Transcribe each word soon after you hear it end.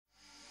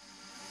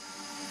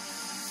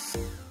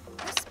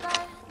This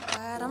bed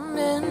that I'm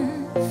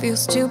in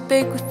feels too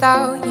big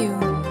without you.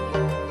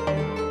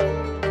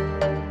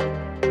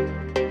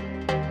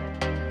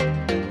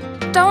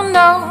 Don't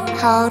know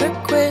how to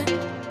quit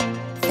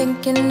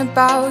thinking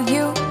about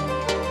you.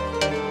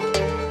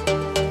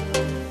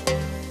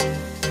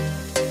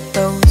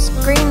 Those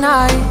green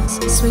eyes,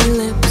 sweet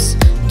lips,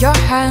 your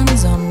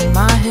hands on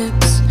my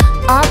hips,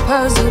 our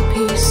puzzle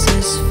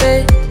pieces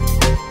fit.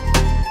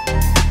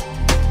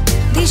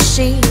 These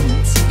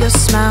sheets, your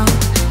smell,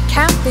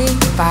 can't be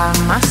by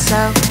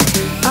myself.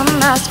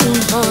 I'm asking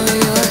for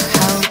your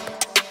help.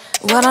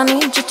 What I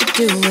need you to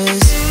do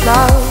is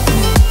love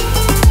me.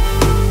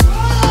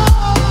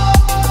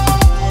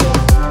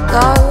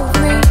 Love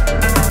me.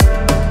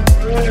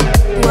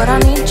 What I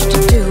need you to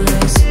do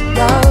is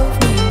love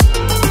me.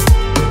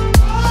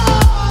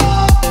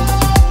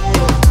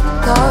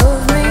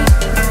 Love me.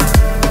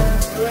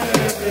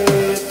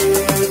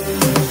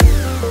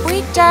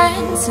 We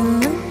dance in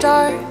the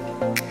dark,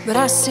 but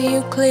I see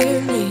you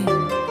clearly.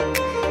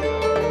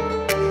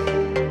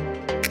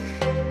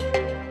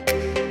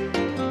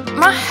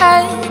 My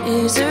head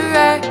is a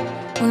wreck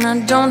when I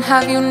don't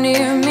have you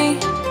near me.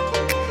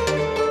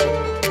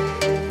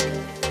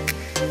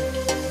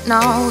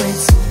 Now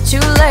it's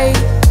too late,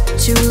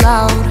 too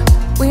loud.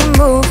 We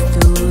move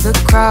through the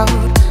crowd,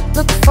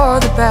 look for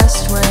the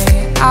best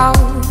way out.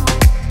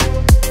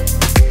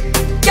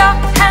 Your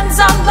hands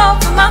all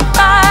over my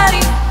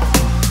body,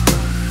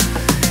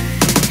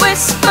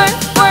 whisper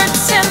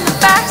words in the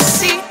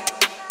backseat.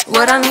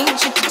 What I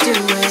need you to do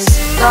is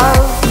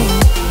love me.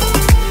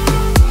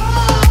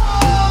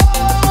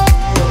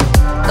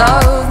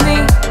 Love me.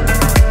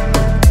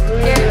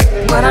 Yeah.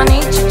 What I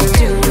need you to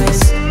do is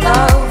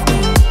love me.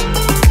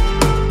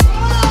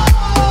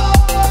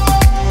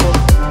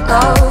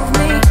 Love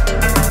me.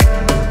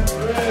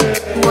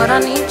 What I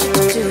need you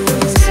to do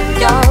is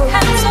your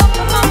hands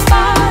over my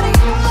body.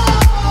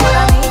 What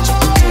I need you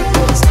to do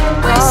is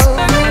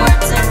whisper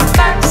words in the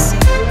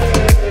backseat.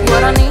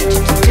 What I need you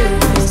to do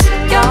is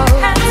your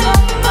hands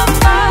over my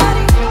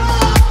body.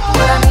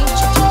 What I need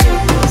you to do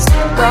is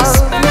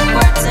whisper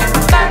words in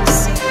the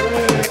backseat.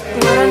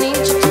 What I need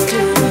you to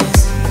do is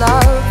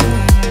love me.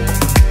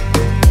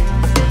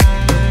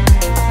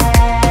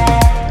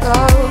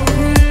 Love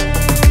me.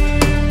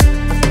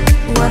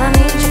 What I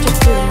need you to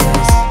do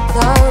is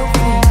love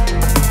me.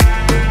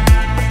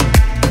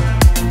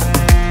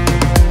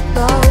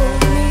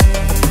 Love me.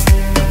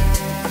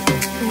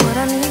 What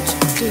I need you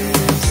to do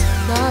is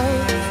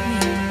love me.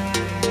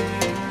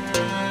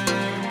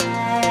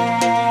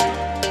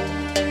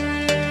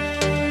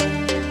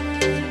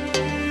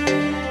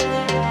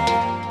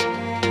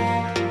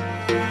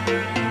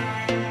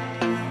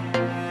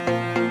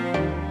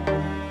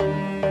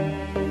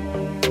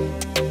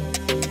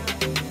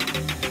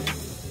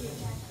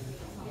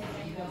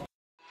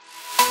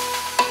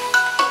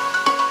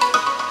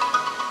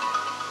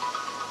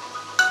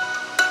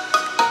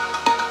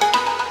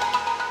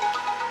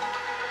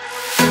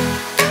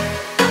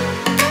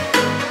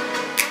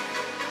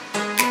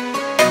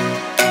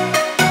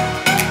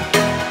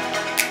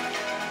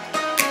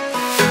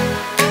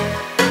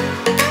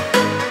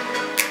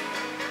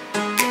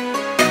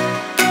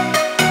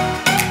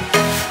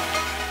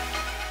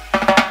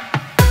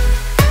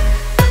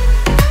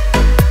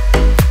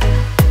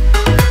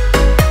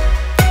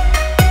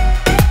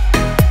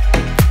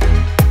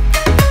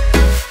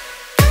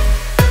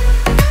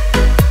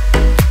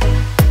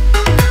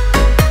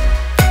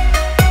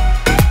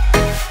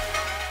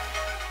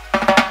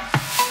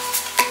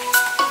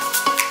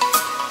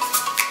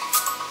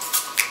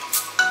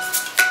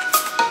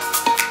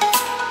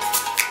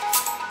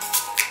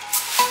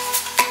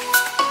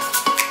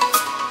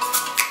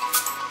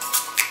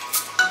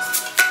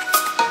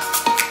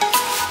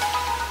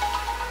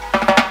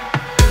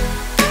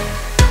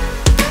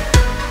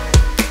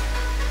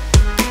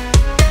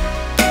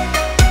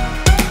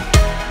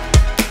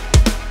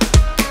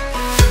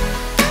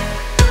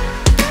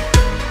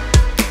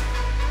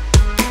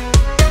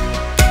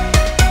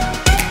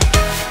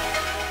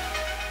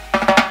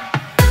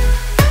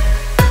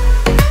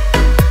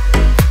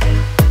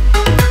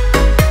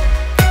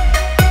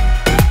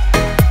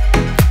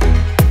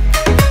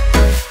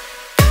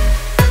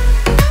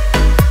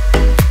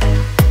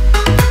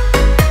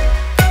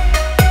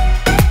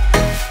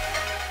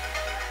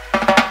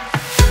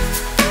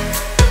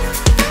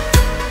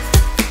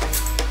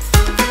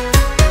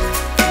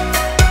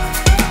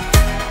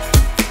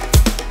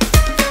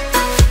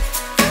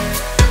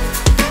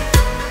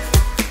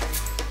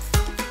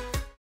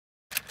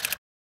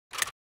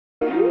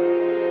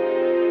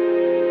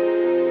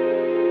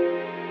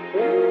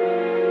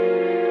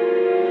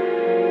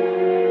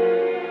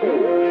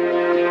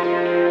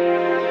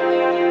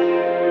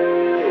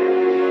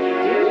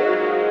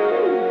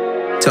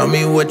 Tell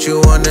me what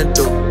you wanna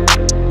do.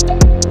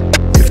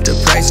 If the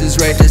price is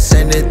right, just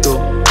send it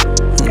through.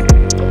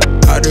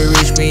 How to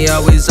reach me,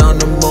 always on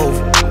the move.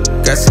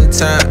 Got some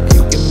time,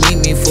 you can meet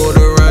me for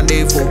the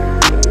rendezvous.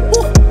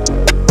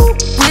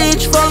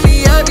 Reach for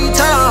me every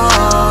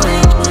time.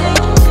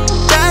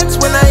 That's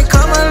when I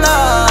come alive.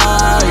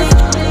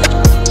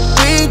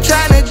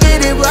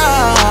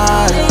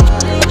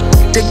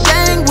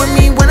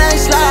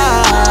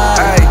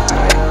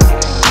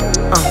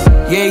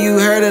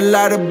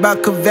 lot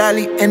about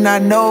Cavalli, and I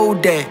know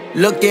that.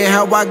 Look at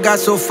how I got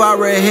so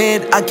far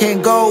ahead, I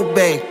can't go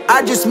back.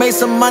 I just made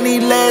some money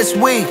last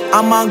week,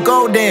 I'm on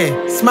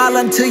golden. Smile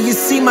until you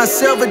see my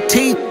silver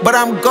teeth, but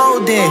I'm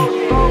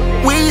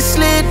golden. We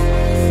slid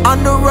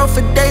on the road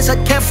for days,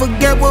 I can't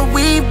forget where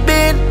we've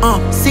been.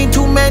 Seen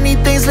too many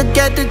things, look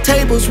at the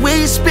tables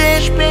we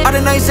spent. All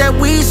the nights that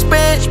we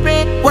spent,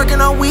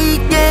 working on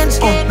weekends.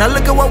 Now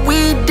look at what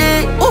we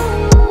did.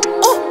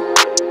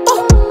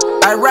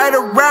 I ride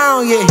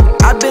around, yeah,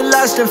 I've been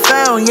lost and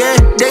found, yeah.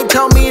 They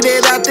told me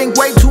that I think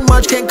way too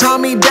much, can't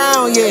calm me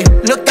down, yeah.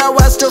 Look how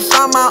I still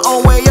find my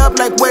own way up,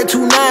 like where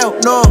to now?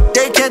 No,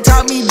 they can't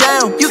talk me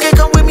down. You can't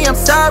come with me, I'm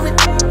sorry.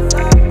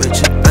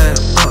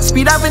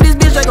 Speed up in this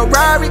bitch like a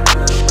Rari.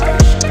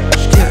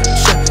 Yeah,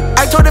 sure.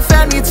 I told the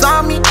family it's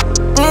on me.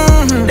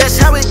 That's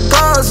how it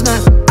goes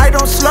now. I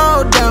don't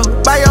slow down,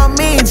 by all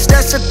means,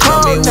 that's a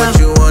code. Tell me what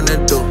you wanna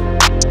do.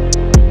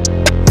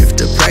 If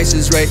the price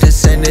is right, then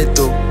send it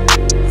through.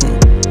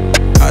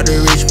 How to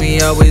reach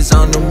me, always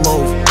on the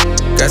move.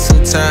 Got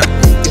some time,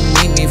 you can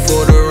meet me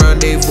for the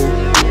rendezvous.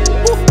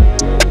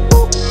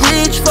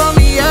 Reach for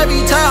me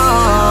every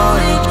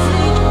time.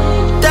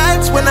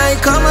 That's when I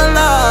come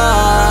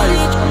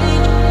alive.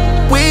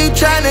 We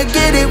tryna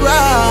get it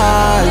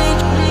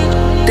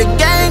right. The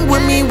gang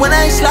with me when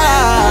I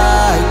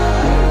slide.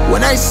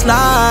 When I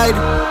slide.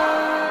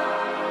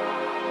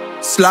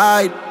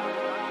 Slide.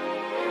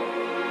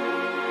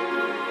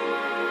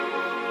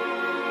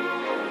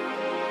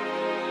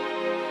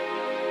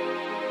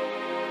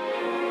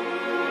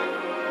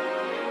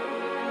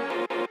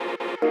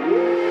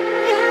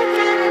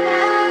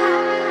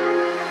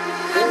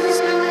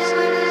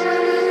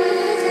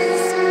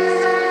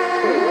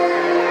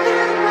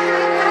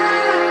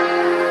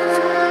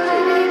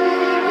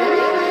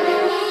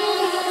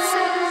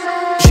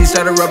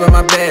 Started rubbing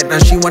my back, now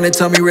she wanna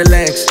tell me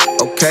relax,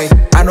 okay.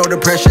 I know the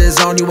pressure is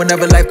on you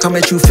whenever life come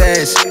at you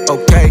fast,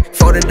 okay.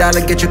 For the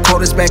dollar, get your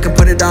quotas back and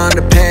put it on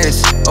the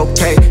pass,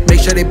 okay. Make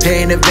sure they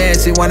pay in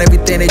advance, they want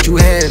everything that you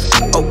have,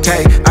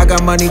 okay. I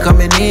got money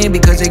coming in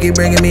because they keep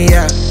bringing me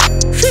out.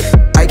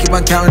 I keep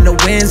on counting the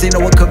wins, they know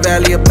what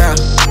Cavalli about.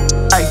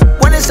 Ay,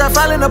 when it start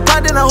falling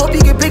apart, then I hope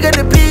you get bigger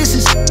to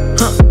pieces.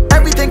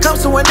 Everything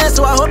comes to an end,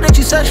 so I hope that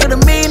you search for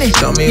the meaning.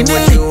 Tell me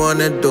what you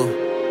wanna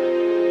do.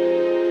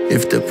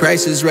 If the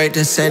price is right,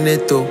 then send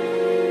it through.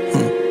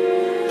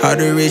 How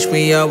to reach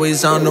me,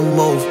 always on the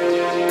move.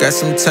 Got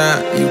some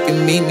time, you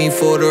can meet me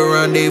for the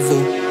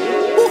rendezvous.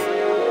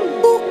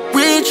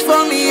 Reach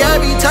for me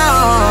every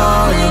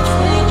time.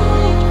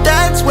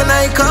 That's when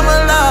I come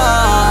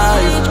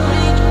alive.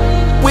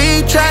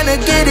 We tryna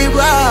get it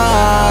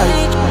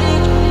right.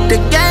 The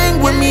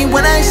gang with me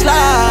when I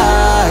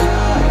slide.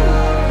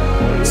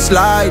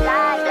 Slide.